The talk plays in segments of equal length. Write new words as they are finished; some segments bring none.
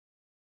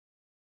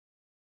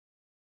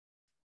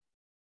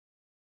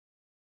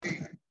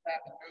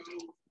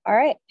All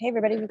right. Hey,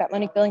 everybody. We've got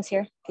Monique Billings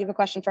here. If you have a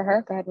question for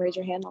her, go ahead and raise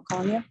your hand. I'll call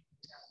on you.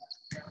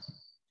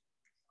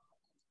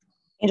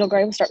 Angel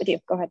Gray, we'll start with you.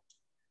 Go ahead.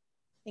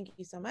 Thank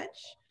you so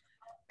much.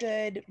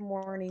 Good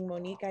morning,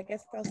 Monique. I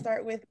guess I'll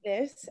start with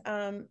this.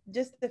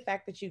 Just the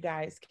fact that you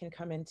guys can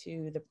come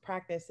into the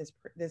practice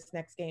this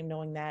next game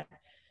knowing that,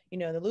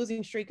 the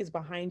losing streak is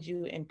behind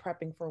you and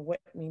prepping for what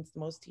means the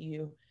most to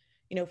you,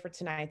 for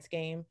tonight's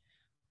game.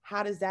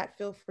 How does that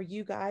feel for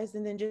you guys?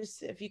 And then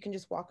just if you can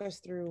just walk us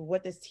through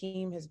what this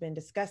team has been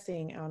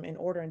discussing in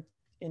order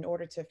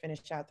to finish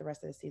out the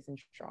rest of the season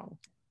strong.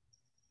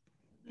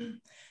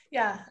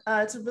 Yeah,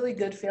 it's a really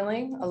good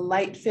feeling, a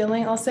light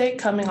feeling, I'll say,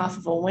 coming off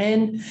of a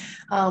win.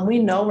 We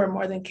know we're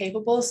more than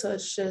capable, so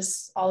it's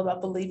just all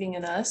about believing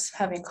in us,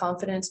 having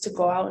confidence to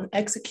go out and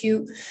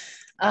execute.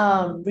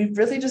 We've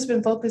really just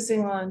been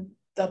focusing on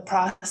the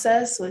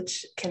process,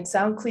 which can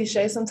sound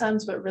cliche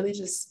sometimes, but really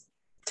just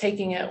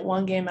taking it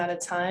one game at a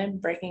time,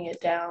 breaking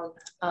it down,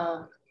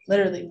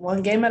 literally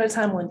one game at a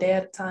time, one day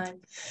at a time.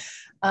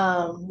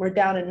 We're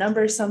down in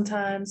numbers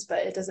sometimes, but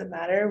it doesn't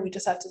matter. We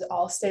just have to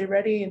all stay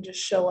ready and just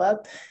show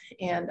up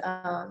and,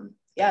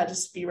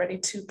 just be ready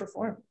to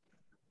perform.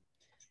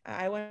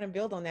 I want to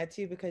build on that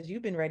too, because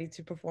you've been ready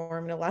to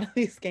perform in a lot of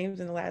these games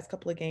in the last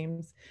couple of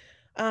games.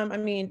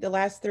 The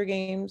last 3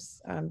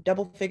 games,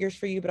 double figures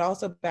for you, but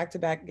also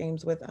back-to-back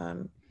games with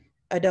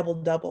a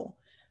double-double.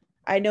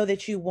 I know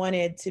that you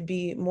wanted to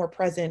be more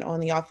present on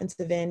the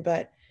offensive end,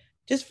 but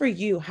just for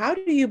you, how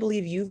do you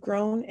believe you've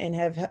grown and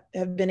have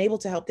been able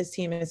to help this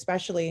team,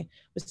 especially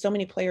with so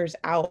many players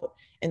out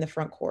in the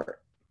front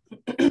court?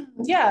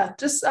 Yeah,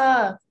 just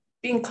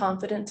being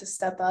confident to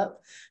step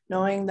up,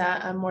 knowing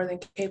that I'm more than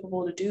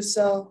capable to do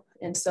so.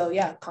 And so,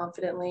 yeah,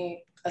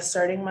 confidently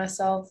asserting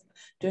myself,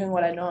 doing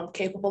what I know I'm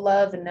capable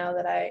of. And now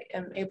that I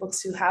am able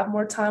to have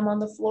more time on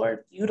the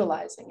floor,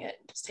 utilizing it,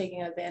 just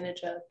taking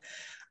advantage of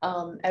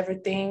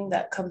everything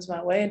that comes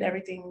my way and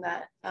everything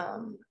that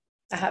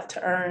I have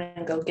to earn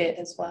and go get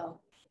as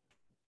well.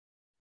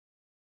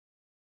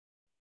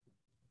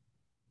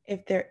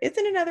 If there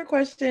isn't another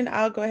question,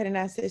 I'll go ahead and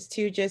ask this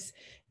too. Just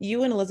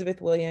you and Elizabeth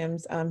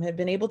Williams have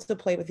been able to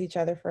play with each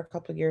other for a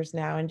couple of years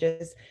now, and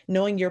just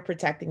knowing you're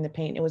protecting the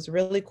paint, it was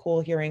really cool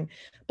hearing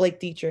Blake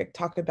Dietrich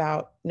talk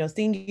about,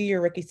 seeing you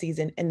your rookie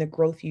season and the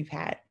growth you've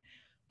had.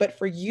 But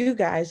for you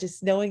guys,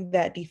 just knowing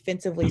that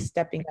defensively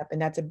stepping up,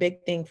 and that's a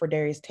big thing for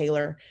Darius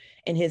Taylor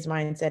and his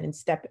mindset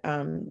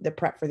and the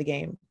prep for the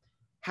game.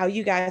 How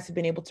you guys have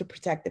been able to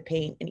protect the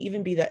paint and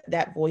even be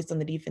that voice on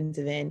the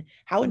defensive end.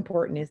 How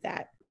important is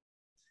that?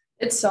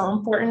 It's so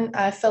important.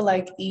 I feel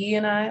like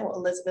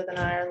Elizabeth and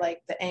I are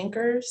like the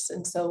anchors.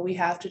 And so we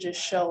have to just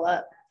show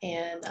up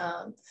and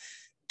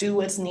do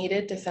what's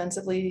needed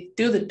defensively,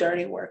 do the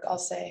dirty work, I'll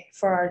say,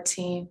 for our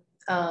team.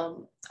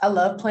 I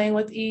love playing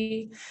with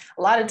E.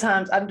 A lot of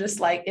times I'm just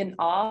like in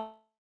awe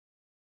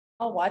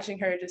watching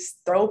her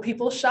just throw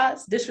people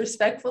shots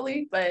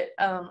disrespectfully, but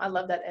I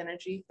love that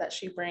energy that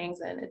she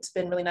brings, and it's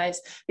been really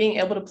nice being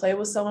able to play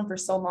with someone for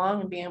so long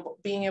and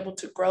being able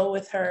to grow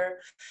with her,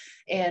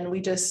 and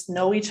we just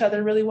know each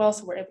other really well,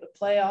 so we're able to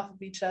play off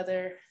of each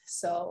other.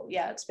 So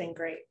yeah, it's been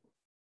great.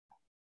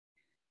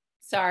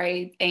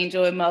 Sorry,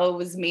 Angel and Mo, it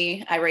was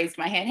me. I raised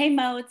my hand. Hey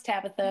Mo, it's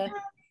Tabitha.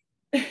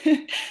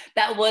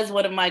 That was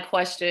one of my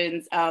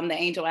questions that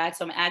Angel asked.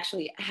 So I'm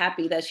actually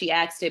happy that she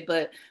asked it,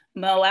 but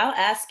Mo, I'll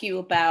ask you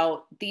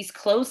about these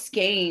close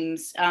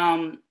games.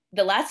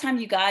 The last time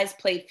you guys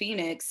played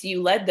Phoenix,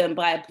 you led them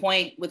by a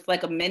point with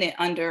like a minute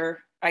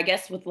under, I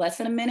guess with less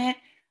than a minute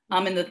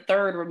in the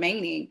third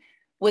remaining.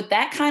 With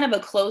that kind of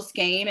a close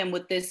game and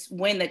with this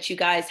win that you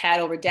guys had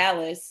over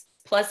Dallas,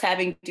 plus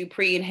having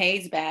Dupree and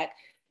Hayes back,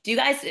 do you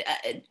guys,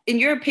 in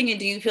your opinion,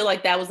 do you feel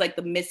like that was like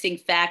the missing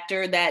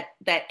factor, that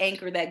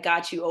anchor that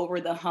got you over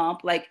the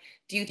hump? Like,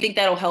 do you think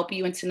that'll help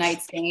you in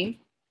tonight's game?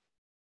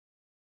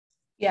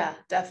 Yeah,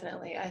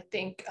 definitely. I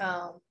think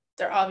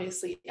they're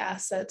obviously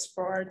assets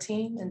for our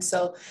team. And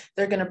so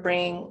they're going to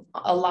bring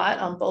a lot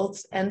on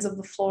both ends of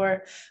the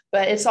floor.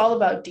 But it's all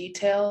about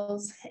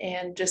details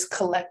and just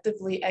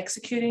collectively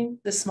executing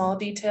the small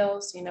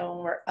details. When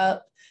we're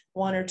up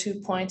 1 or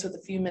 2 points with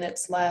a few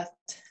minutes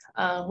left,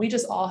 we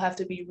just all have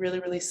to be really,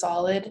 really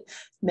solid,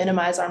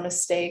 minimize our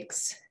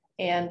mistakes.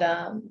 And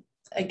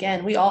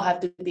again, we all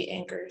have to be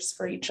anchors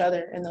for each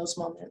other in those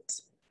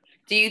moments.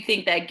 Do you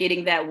think that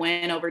getting that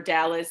win over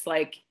Dallas,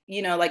 like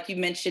you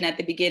mentioned at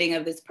the beginning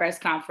of this press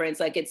conference,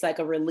 like it's like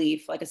a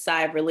relief, like a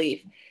sigh of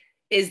relief?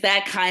 Is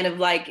that kind of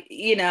like,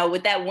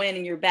 with that win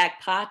in your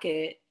back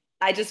pocket,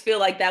 I just feel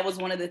like that was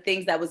one of the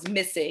things that was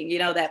missing,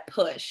 that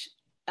push.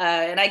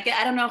 And I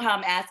don't know how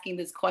I'm asking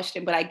this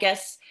question, but I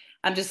guess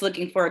I'm just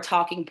looking for a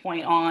talking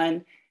point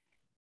on,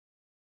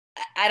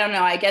 I don't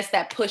know, I guess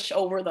that push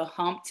over the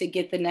hump to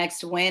get the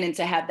next win and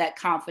to have that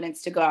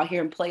confidence to go out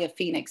here and play a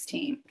Phoenix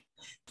team.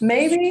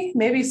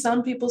 Maybe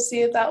some people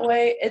see it that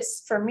way.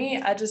 It's for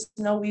me, I just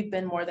know we've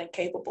been more than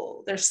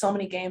capable. There's so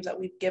many games that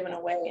we've given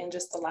away in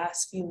just the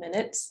last few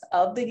minutes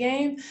of the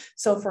game.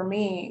 So for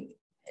me,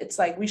 it's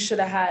like we should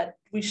have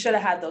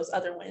had those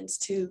other wins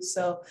too.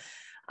 So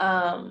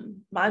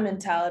my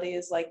mentality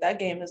is like, that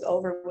game is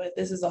over with.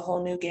 This is a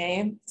whole new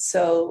game.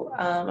 So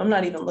I'm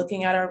not even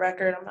looking at our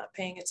record. I'm not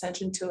paying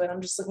attention to it.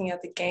 I'm just looking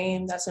at the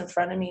game that's in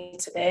front of me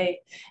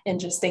today and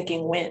just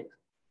thinking win.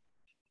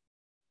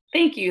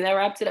 Thank you. That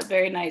wraps it up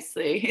very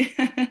nicely.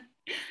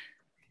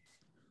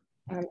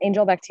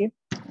 Angel, back to you.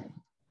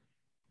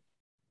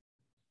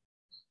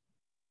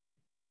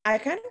 I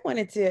kind of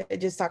wanted to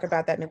just talk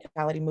about that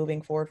mentality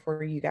moving forward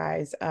for you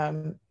guys.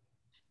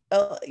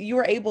 You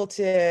were able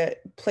to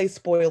play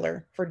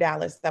spoiler for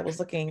Dallas that was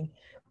looking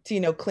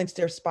to, clinch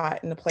their spot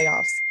in the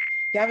playoffs.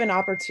 You have an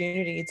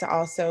opportunity to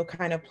also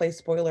kind of play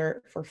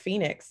spoiler for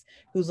Phoenix,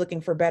 who's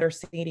looking for better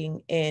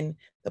seeding in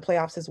the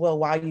playoffs as well,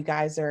 while you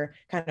guys are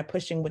kind of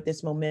pushing with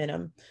this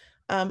momentum.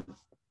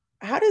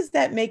 How does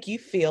that make you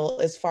feel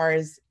as far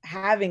as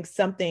having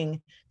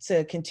something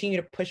to continue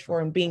to push for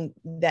and being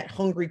that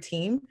hungry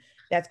team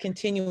that's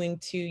continuing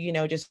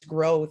to, just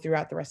grow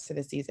throughout the rest of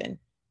the season?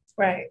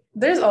 Right.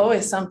 There's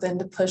always something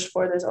to push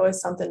for. There's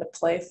always something to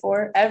play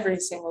for every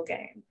single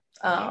game.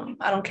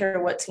 I don't care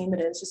what team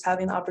it is, just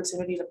having the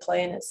opportunity to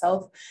play in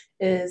itself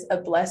is a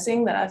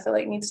blessing that I feel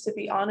like needs to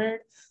be honored.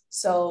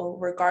 So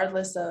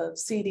regardless of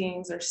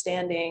seedings or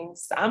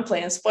standings, I'm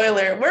playing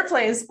spoiler. We're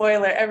playing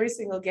spoiler every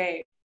single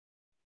game.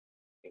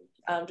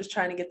 Just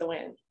trying to get the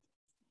win.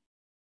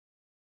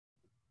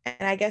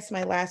 And I guess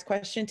my last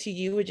question to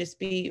you would just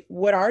be,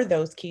 what are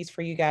those keys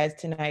for you guys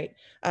tonight?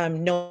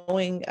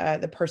 Knowing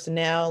the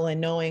personnel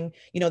and knowing,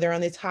 they're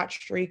on this hot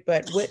streak,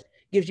 but what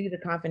gives you the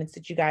confidence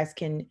that you guys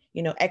can,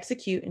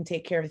 execute and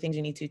take care of the things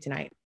you need to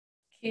tonight?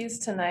 Keys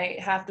tonight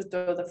have to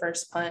throw the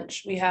first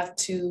punch. We have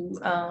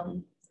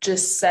to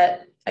just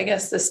set, I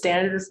guess, the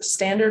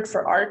standard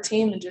for our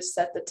team and just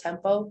set the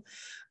tempo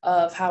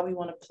of how we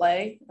want to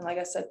play. And like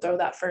I said, throw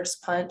that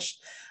first punch.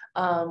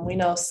 We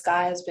know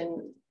Sky has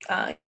been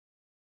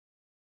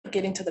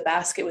getting to the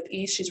basket with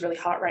ease. She's really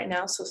hot right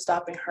now, so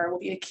stopping her will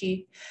be a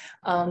key.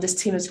 This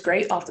team is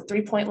great off the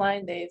three-point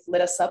line. They've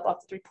lit us up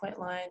off the three-point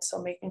line,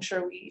 so making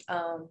sure we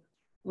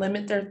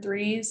limit their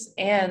threes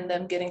and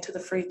them getting to the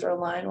free throw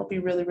line will be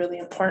really, really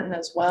important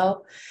as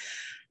well.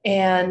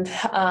 And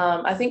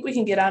I think we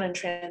can get out in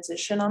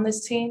transition on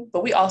this team,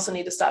 but we also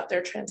need to stop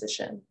their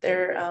transition.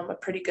 They're a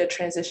pretty good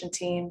transition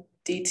team.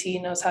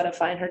 DT knows how to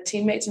find her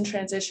teammates in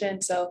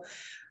transition. So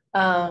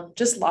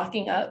just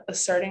locking up,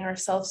 asserting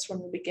ourselves from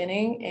the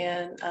beginning,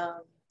 and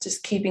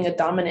just keeping a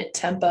dominant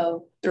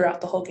tempo throughout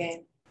the whole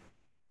game.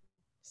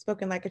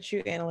 Spoken like a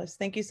true analyst.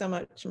 Thank you so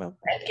much, Mo.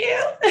 Thank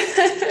you.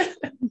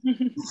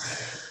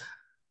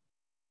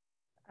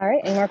 All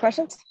right, any more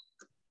questions?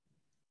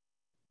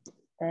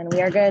 Then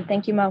we are good.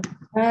 Thank you, Mo.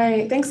 All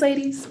right, thanks,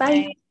 ladies. Bye.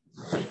 Bye.